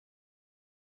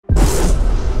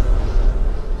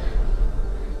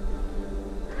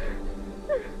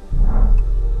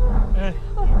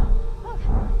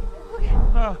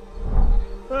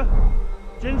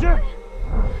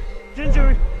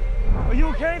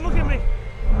look at me.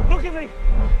 Look at me.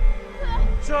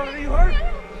 Charlotte, are you hurt?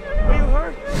 Are you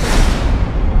hurt?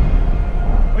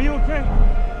 Are you okay?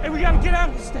 Hey, we gotta get out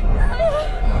of this thing.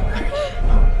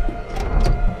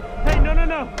 Hey, no.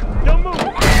 Don't move.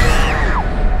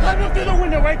 Climb up through the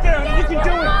window right there. You can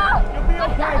do it. You'll be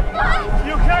okay.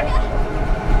 You okay?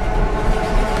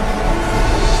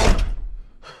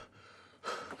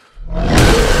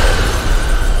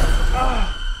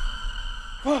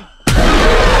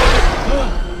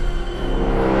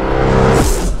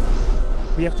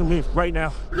 We have to leave right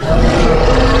now.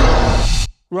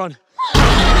 Run.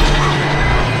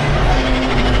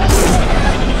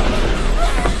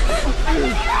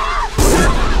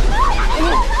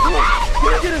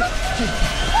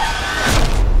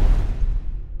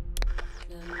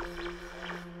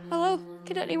 Hello?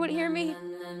 Can anyone hear me?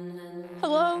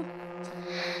 Hello?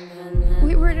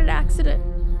 We were in an accident.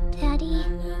 Daddy,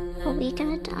 are we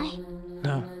gonna die?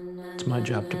 No, it's my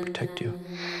job to protect you.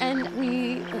 And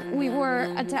we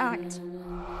were attacked.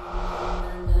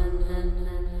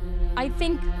 I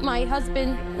think my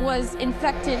husband was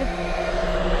infected.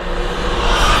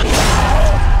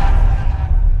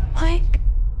 Mike.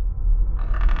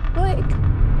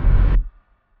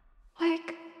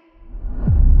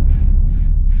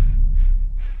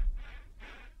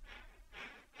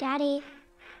 Daddy?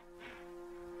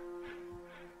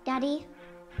 Daddy?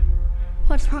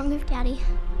 What's wrong with Daddy?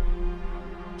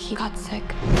 He got sick.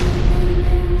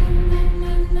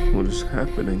 What is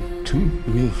happening to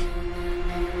me?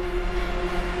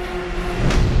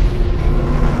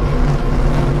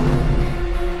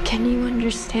 Can you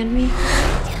understand me?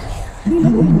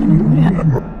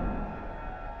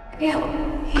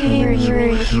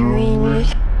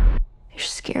 You're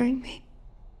scaring me.